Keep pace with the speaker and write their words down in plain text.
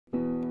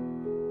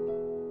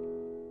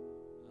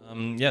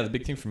Yeah, the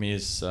big thing for me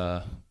is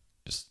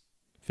just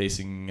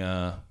facing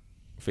the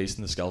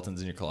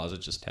skeletons in your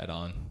closet just head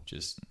on.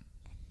 Just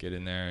get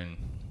in there and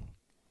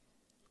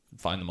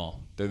find them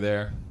all. They're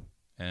there,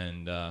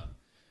 and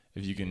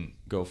if you can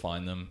go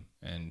find them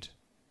and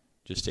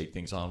just take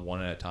things on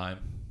one at a time,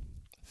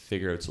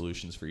 figure out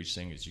solutions for each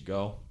thing as you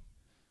go.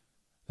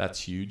 That's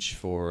huge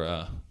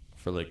for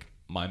like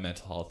my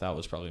mental health. That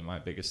was probably my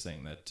biggest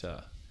thing that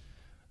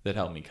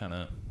helped me kind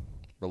of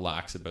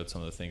relax about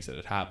some of the things that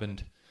had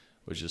happened.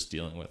 Was just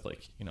dealing with,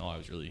 like, you know, I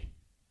was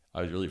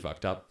really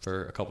fucked up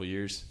for a couple of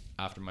years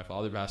after my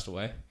father passed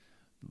away,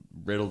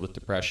 riddled with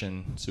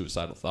depression,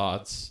 suicidal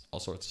thoughts, all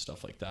sorts of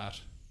stuff like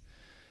that.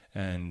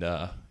 And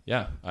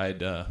yeah,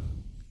 I'd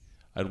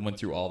went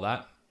through all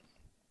that,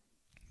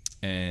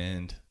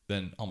 and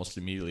then almost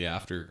immediately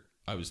after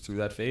I was through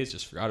that phase,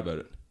 just forgot about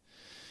it.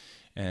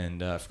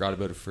 And forgot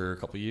about it for a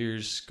couple of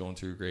years, going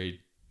through grade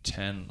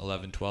 10,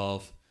 11,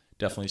 12.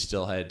 Definitely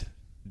still had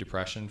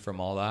depression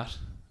from all that.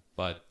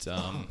 But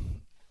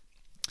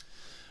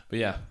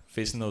yeah,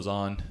 facing those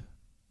on,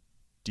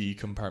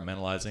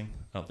 decompartmentalizing.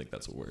 I don't think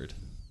that's a word,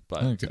 but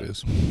I think it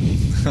is.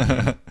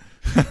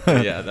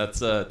 Yeah,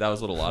 that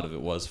was what a lot of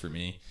it was for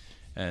me.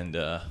 And